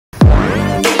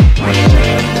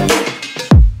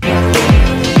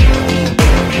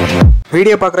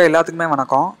Video பார்க்குற எல்லாத்துக்குமே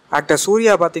வணக்கம். ஆக்டர்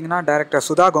சூர்யா பார்த்தீங்கன்னா டைரக்டர்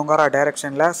சுதா கொங்காரா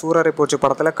டைரக்ஷனில் சூரரை போற்று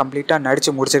படத்தில் கம்ப்ளீட்டாக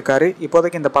நடிச்சு முடிச்சிருக்காரு.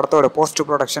 இப்போதைக்கு இந்த படத்தோட போஸ்ட்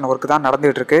ப்ரொடக்ஷன் ஒர்க் தான்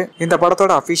நடந்துட்டு இருக்கு. இந்த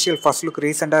படத்தோட அஃபிஷியல் ஃபர்ஸ்ட் லுக்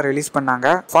ரீசெண்டாக ரிலீஸ்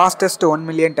பண்ணாங்க. ஃபாஸ்டஸ்ட் 1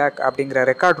 மில்லியன் டேக் அப்படிங்கிற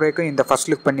ரெக்கார்ட் பிரேக்கும் இந்த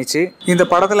ஃபர்ஸ்ட் லுக் பண்ணிச்சு. இந்த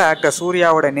படத்தில் ஆக்டர்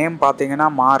சூர்யாவோட நேம் பார்த்தீங்கன்னா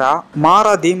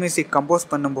மாரா தி மியூசிக் கம்போஸ்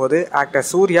பண்ணும்போது ஆக்டர்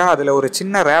சூர்யா அதில் ஒரு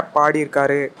சின்ன ரேப்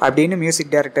பாடியிருக்காரு அப்படின்னு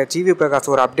மியூசிக் டைரக்டர் ஜிவி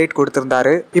பிரகாஷ் ஒரு அப்டேட்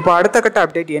கொடுத்திருந்தாரு. இப்போ அடுத்த கட்ட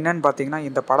அப்டேட் என்னன்னு பார்த்தீங்கன்னா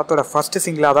இந்த படத்தோட ஃபர்ஸ்ட்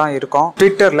சிங்கிளாக தான் இருக்கும்.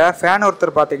 ட்விட்டர்ல ஃபேன்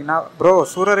ஒருத்தர் பாத்தீங்கன்னா ப்ரோ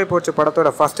சூரரை போற்று படத்தோட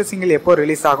ஃபர்ஸ்ட் சிங்கிள் எப்போ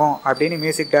ரிலீஸ் ஆகும் அப்படின்னு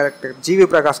மியூசிக் டைரக்டர் ஜிவி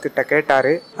பிரகாஷ் கிட்ட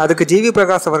கேட்டாரு. அதுக்கு ஜிவி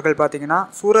பிரகாஷ் அவர்கள் பாத்தீங்கன்னா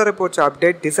சூரரை போற்று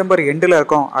அப்டேட் டிசம்பர் எண்டில்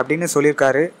இருக்கும் அப்படின்னு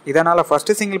சொல்லியிருக்காரு. இதனால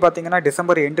ஃபர்ஸ்ட் சிங்கிள் பாத்தீங்கன்னா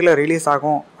டிசம்பர் எண்டில் ரிலீஸ்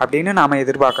ஆகும் அப்படின்னு நாம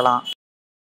எதிர்பார்க்கலாம்.